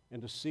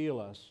and to seal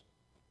us.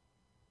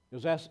 It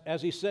was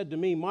as He said to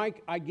me,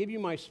 Mike, I give you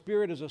my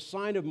Spirit as a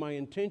sign of my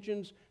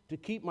intentions to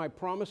keep my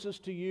promises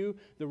to you.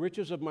 The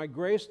riches of my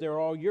grace, they're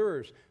all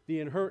yours. The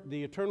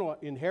eternal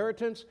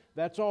inheritance,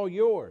 that's all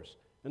yours.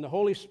 And the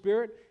Holy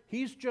Spirit,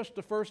 He's just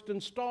the first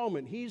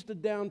installment. He's the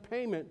down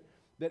payment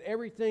that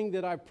everything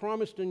that I've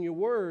promised in your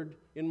word,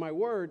 in my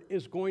word,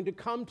 is going to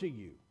come to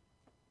you.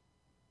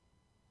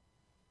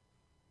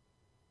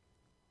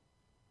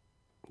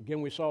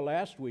 Again, we saw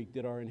last week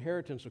that our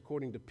inheritance,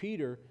 according to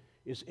Peter,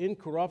 is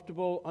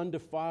incorruptible,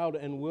 undefiled,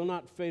 and will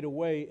not fade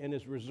away, and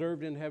is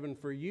reserved in heaven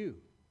for you.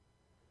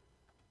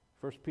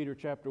 1 Peter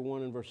chapter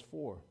 1 and verse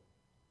 4.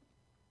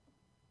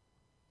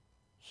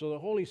 So the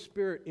Holy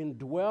Spirit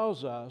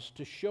indwells us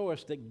to show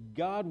us that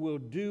God will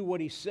do what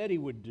He said He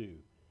would do.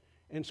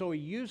 And so He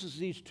uses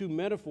these two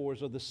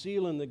metaphors of the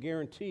seal and the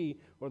guarantee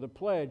or the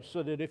pledge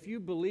so that if you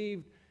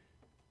believe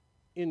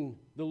in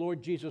the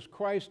Lord Jesus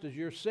Christ as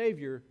your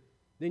Savior,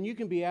 then you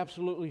can be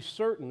absolutely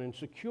certain and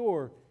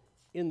secure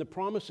in the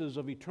promises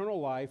of eternal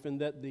life,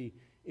 and that the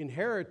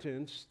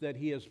inheritance that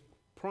He has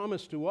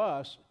promised to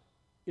us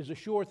is a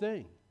sure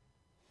thing.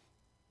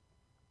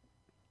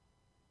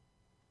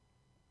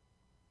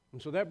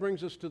 And so that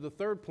brings us to the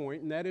third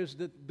point, and that is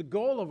that the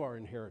goal of our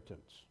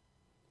inheritance,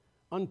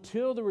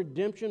 until the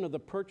redemption of the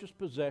purchased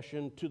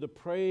possession to the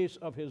praise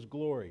of His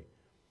glory.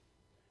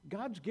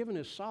 God's given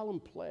His solemn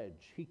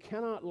pledge. He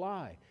cannot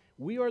lie.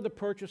 We are the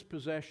purchased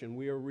possession.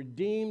 We are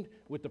redeemed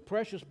with the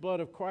precious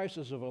blood of Christ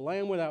as of a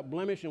lamb without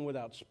blemish and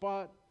without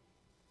spot.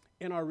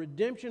 And our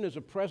redemption is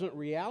a present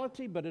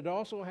reality, but it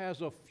also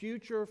has a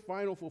future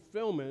final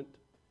fulfillment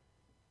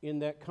in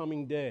that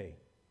coming day.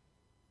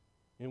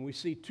 And we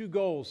see two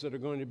goals that are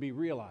going to be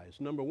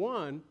realized. Number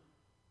one,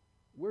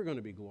 we're going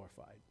to be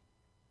glorified.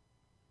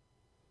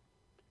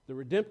 The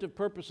redemptive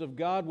purpose of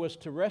God was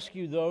to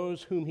rescue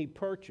those whom He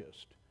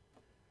purchased.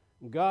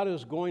 God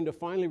is going to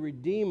finally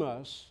redeem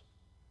us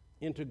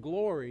into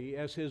glory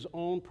as His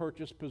own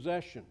purchased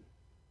possession.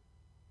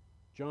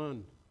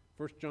 1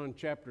 John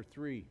chapter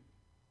 3,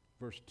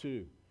 verse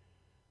 2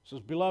 says,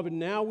 Beloved,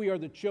 now we are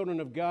the children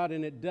of God,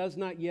 and it does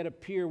not yet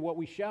appear what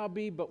we shall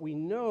be, but we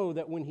know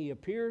that when He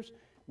appears,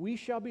 we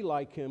shall be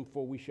like Him,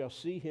 for we shall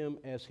see Him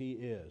as He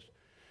is.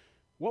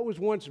 What was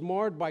once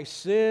marred by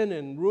sin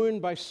and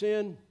ruined by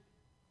sin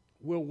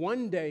will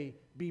one day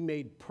be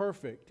made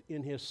perfect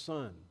in His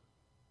Son.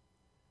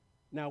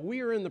 Now,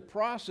 we are in the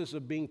process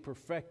of being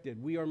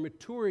perfected. We are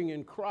maturing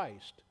in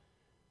Christ,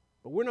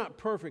 but we're not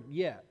perfect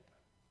yet.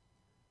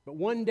 But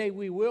one day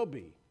we will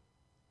be.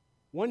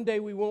 One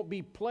day we won't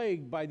be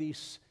plagued by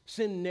these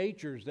sin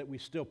natures that we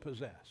still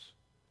possess.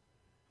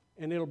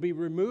 And it'll be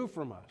removed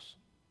from us.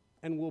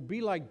 And we'll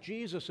be like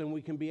Jesus, and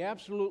we can be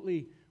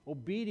absolutely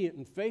obedient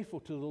and faithful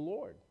to the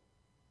Lord.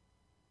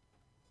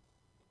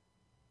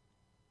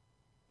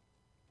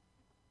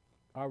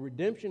 Our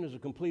redemption is a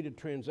completed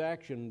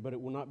transaction, but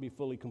it will not be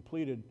fully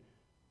completed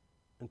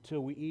until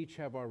we each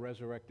have our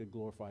resurrected,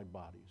 glorified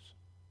bodies.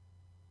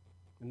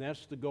 And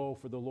that's the goal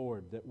for the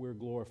Lord, that we're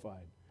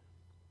glorified.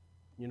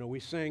 You know, we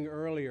sang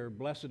earlier,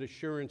 Blessed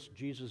Assurance,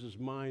 Jesus is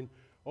mine.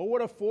 Oh,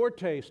 what a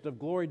foretaste of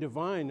glory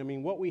divine. I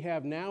mean, what we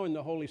have now in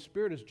the Holy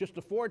Spirit is just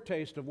a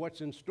foretaste of what's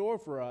in store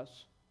for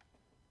us.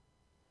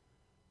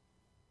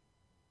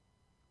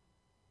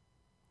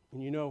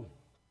 And you know,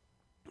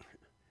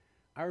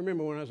 I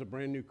remember when I was a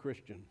brand new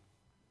Christian,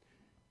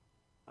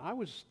 I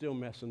was still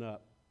messing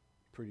up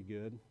pretty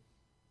good.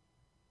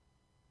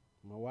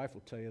 My wife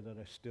will tell you that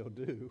I still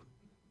do.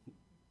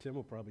 Tim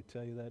will probably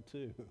tell you that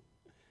too.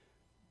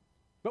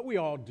 But we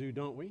all do,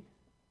 don't we?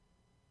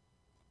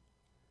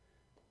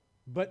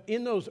 But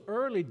in those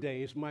early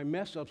days, my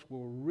mess-ups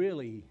were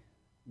really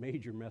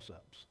major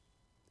mess-ups.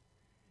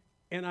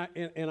 And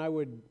I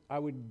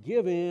would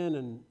give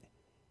in,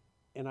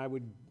 and I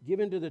would give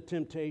into the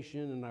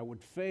temptation, and I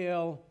would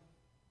fail.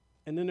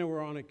 And then there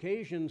were on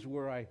occasions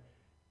where I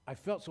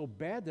felt so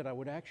bad that I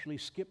would actually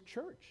skip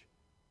church.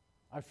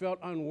 I felt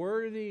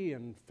unworthy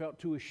and felt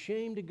too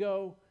ashamed to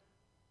go.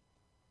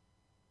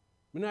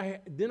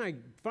 Then I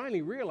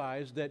finally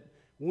realized that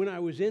when I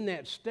was in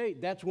that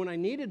state, that's when I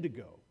needed to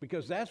go,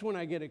 because that's when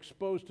I get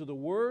exposed to the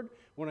Word,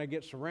 when I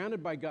get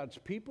surrounded by God's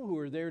people who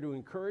are there to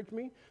encourage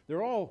me.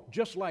 They're all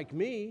just like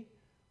me.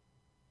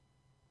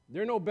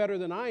 They're no better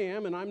than I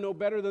am, and I'm no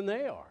better than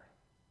they are.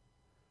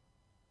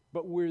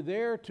 But we're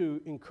there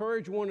to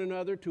encourage one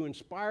another, to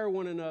inspire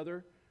one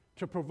another,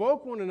 to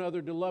provoke one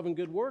another to love and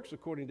good works,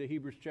 according to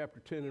Hebrews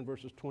chapter 10 and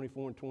verses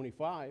 24 and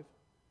 25.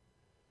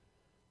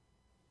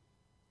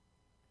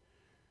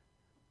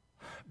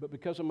 But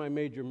because of my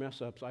major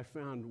mess-ups, I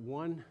found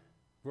one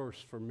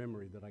verse for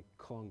memory that I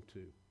clung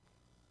to.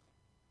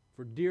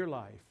 For dear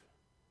life,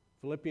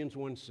 Philippians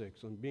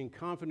 1:6, I'm being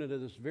confident of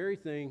this very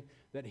thing,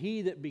 that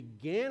He that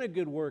began a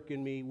good work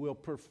in me will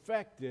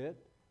perfect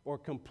it or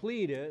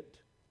complete it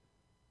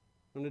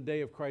on the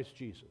day of Christ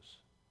Jesus.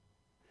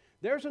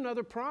 There's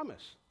another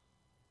promise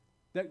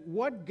that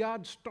what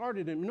God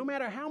started, and no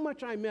matter how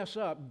much I mess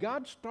up,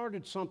 God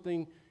started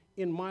something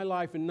in my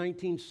life in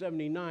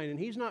 1979, and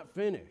He's not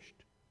finished.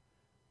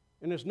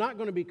 And it's not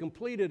going to be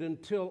completed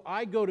until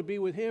I go to be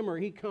with Him or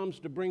He comes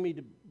to bring me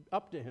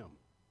up to Him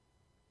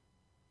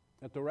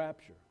at the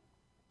rapture.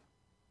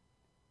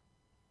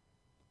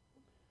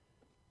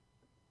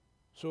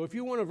 So if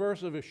you want a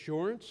verse of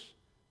assurance,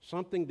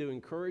 something to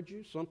encourage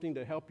you, something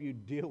to help you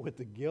deal with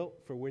the guilt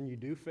for when you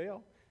do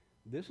fail,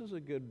 this is a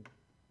good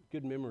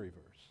memory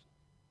verse.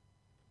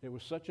 It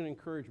was such an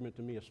encouragement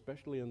to me,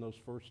 especially in those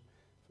first,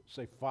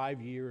 say,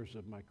 5 years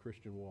of my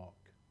Christian walk.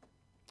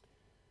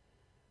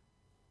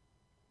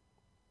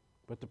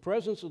 But the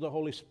presence of the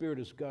Holy Spirit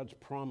is God's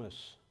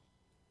promise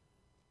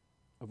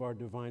of our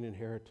divine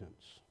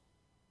inheritance.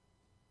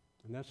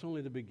 And that's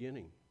only the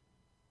beginning.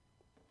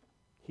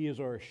 He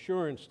is our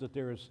assurance that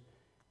there is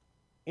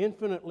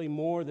infinitely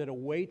more that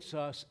awaits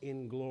us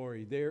in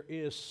glory. There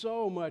is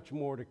so much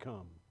more to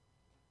come.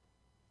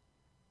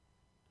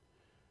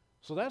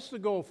 So that's the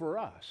goal for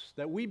us,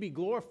 that we be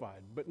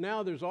glorified. But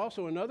now there's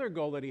also another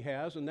goal that He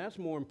has, and that's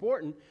more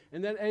important,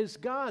 and that is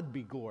God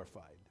be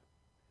glorified.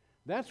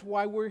 That's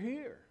why we're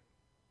here.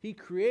 He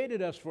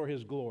created us for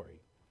His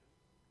glory.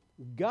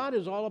 God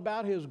is all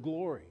about His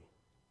glory.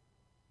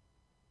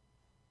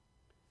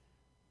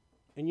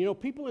 And you know,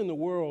 people in the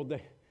world,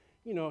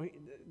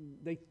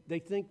 they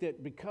think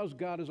that because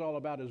God is all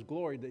about His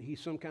glory, that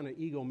He's some kind of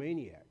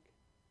egomaniac.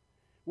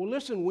 Well,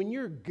 listen, when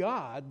you're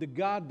God,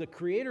 the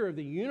creator of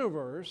the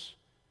universe,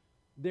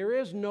 there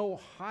is no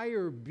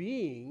higher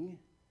being.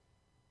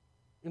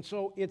 And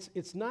so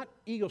it's not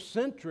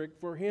egocentric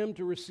for Him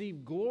to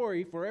receive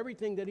glory for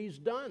everything that He's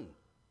done.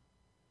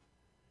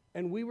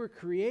 And we were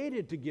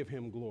created to give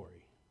Him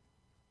glory.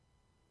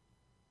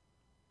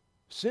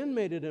 Sin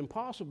made it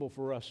impossible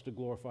for us to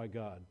glorify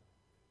God.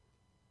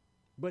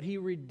 But He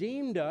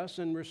redeemed us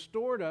and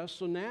restored us,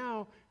 so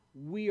now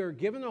we are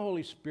given the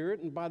Holy Spirit,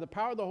 and by the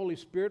power of the Holy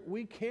Spirit,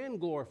 we can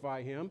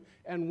glorify Him,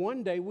 and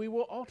one day we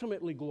will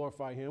ultimately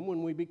glorify Him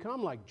when we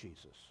become like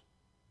Jesus.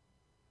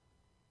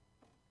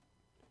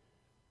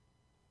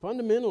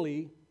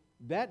 Fundamentally,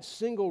 that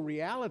single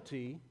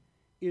reality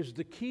is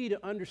the key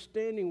to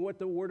understanding what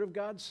the Word of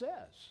God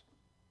says.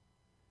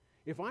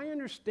 If I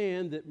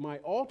understand that my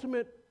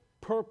ultimate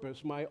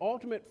purpose, my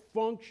ultimate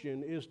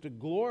function is to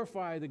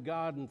glorify the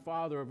God and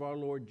Father of our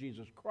Lord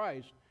Jesus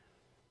Christ,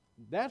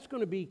 that's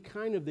going to be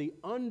kind of the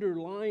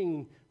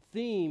underlying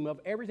theme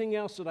of everything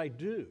else that I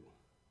do.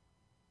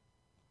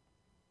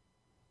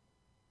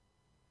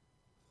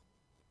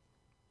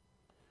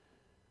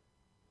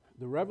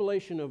 The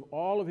revelation of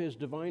all of His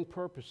divine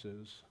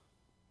purposes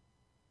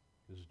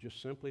is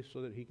just simply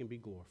so that He can be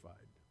glorified.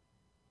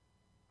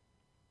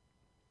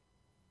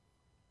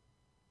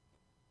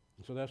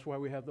 And so that's why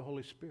we have the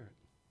Holy Spirit.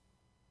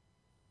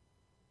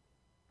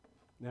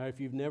 Now, if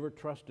you've never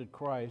trusted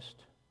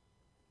Christ,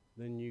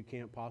 then you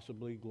can't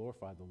possibly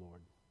glorify the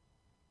Lord.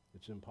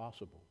 It's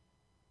impossible.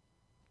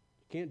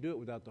 You can't do it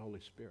without the Holy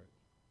Spirit.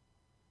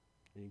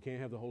 And you can't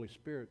have the Holy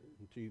Spirit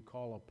until you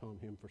call upon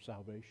Him for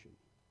salvation.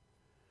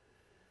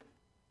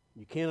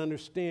 You can't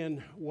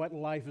understand what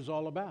life is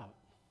all about.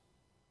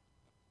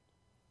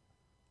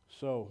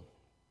 So,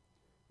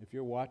 if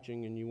you're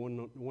watching and you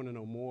want to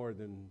know more,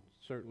 then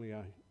certainly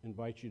I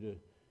invite you to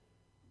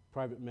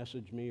private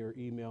message me or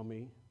email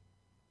me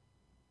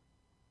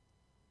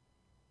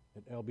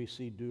at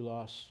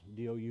lbcdoulos,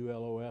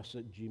 doulos,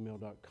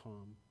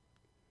 @gmail.com.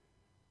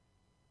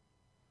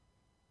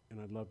 And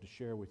I'd love to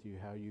share with you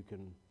how you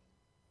can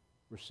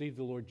receive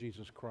the Lord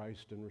Jesus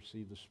Christ and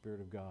receive the Spirit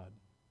of God.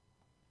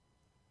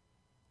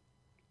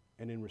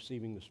 And in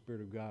receiving the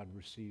Spirit of God,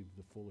 receive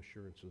the full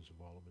assurances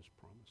of all of His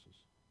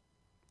promises.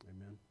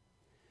 Amen.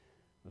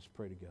 Let's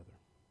pray together.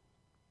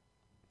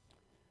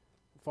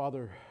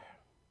 Father,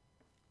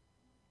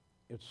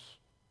 it's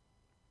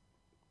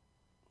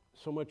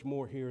so much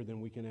more here than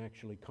we can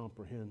actually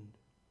comprehend.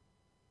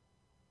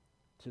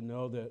 To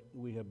know that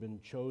we have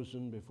been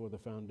chosen before the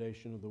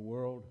foundation of the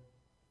world,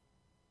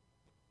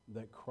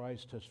 that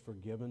Christ has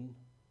forgiven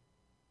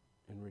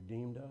and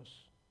redeemed us.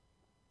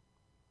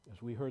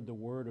 As we heard the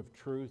word of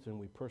truth and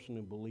we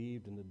personally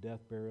believed in the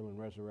death, burial, and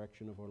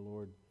resurrection of our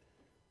Lord,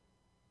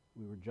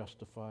 we were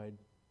justified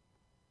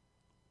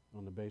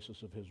on the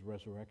basis of His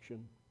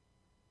resurrection.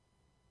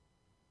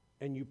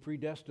 And you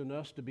predestined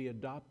us to be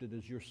adopted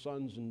as your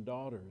sons and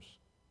daughters.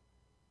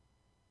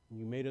 And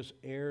you made us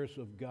heirs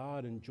of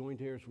God and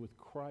joint heirs with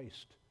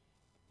Christ.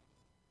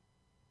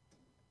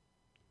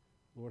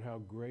 Lord, how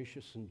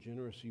gracious and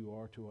generous you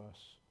are to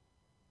us.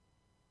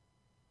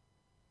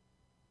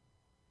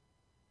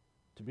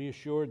 To be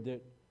assured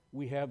that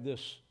we have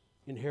this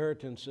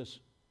inheritance that's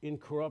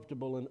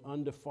incorruptible and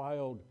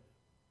undefiled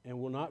and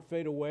will not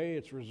fade away.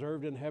 It's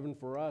reserved in heaven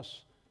for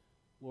us.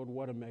 Lord,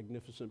 what a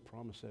magnificent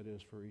promise that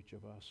is for each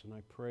of us. And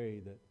I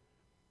pray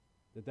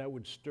that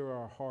would stir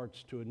our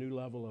hearts to a new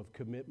level of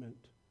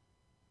commitment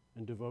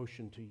and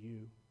devotion to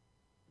you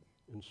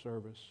and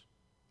service.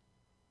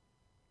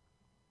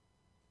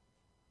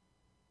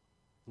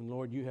 And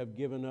Lord, you have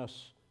given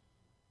us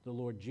the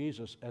Lord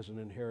Jesus as an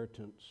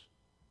inheritance.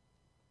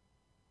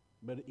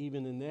 But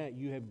even in that,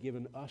 you have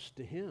given us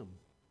to him.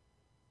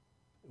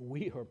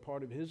 We are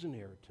part of his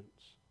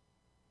inheritance.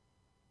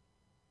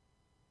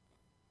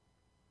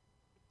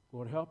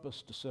 Lord, help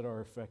us to set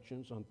our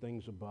affections on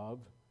things above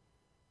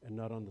and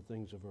not on the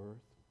things of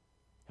earth.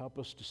 Help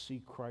us to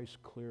see Christ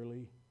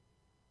clearly,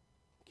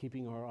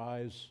 keeping our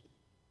eyes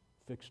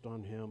fixed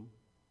on him,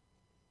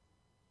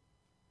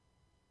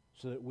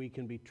 so that we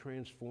can be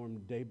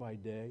transformed day by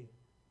day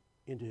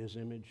into his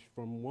image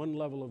from one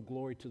level of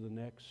glory to the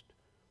next.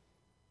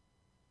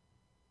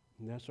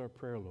 And that's our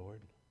prayer,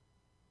 Lord.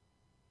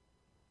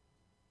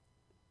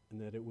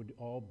 And that it would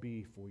all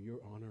be for your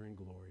honor and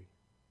glory.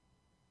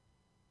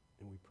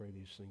 And we pray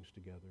these things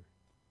together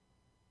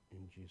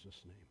in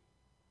Jesus'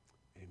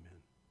 name. Amen.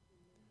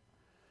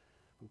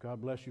 Well, God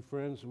bless you,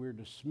 friends. We're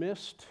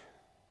dismissed.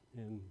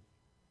 And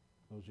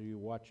those of you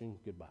watching,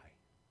 goodbye.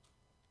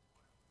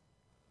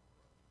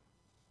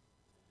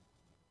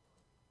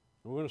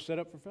 And we're going to set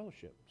up for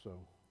fellowship, so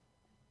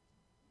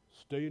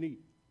stay and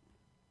eat.